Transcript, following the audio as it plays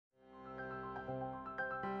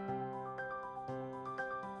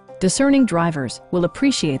Discerning drivers will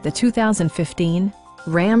appreciate the 2015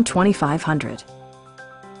 Ram 2500.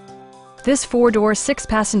 This four-door,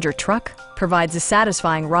 six-passenger truck provides a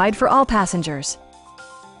satisfying ride for all passengers.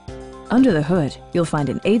 Under the hood, you'll find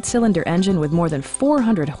an 8-cylinder engine with more than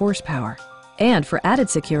 400 horsepower. And for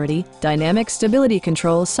added security, dynamic stability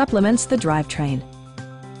control supplements the drivetrain.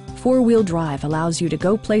 Four-wheel drive allows you to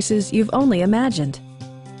go places you've only imagined.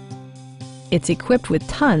 It's equipped with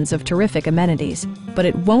tons of terrific amenities, but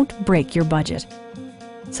it won't break your budget,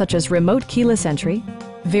 such as remote keyless entry,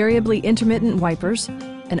 variably intermittent wipers,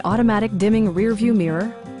 an automatic dimming rear-view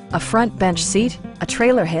mirror, a front bench seat, a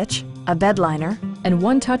trailer hitch, a bedliner, and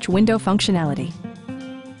one-touch window functionality.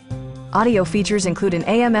 Audio features include an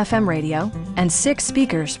AM/FM radio and 6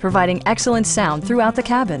 speakers providing excellent sound throughout the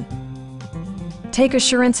cabin. Take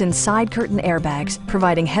assurance in side curtain airbags,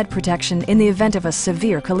 providing head protection in the event of a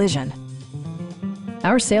severe collision.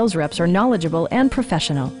 Our sales reps are knowledgeable and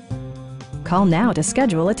professional. Call now to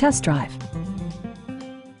schedule a test drive.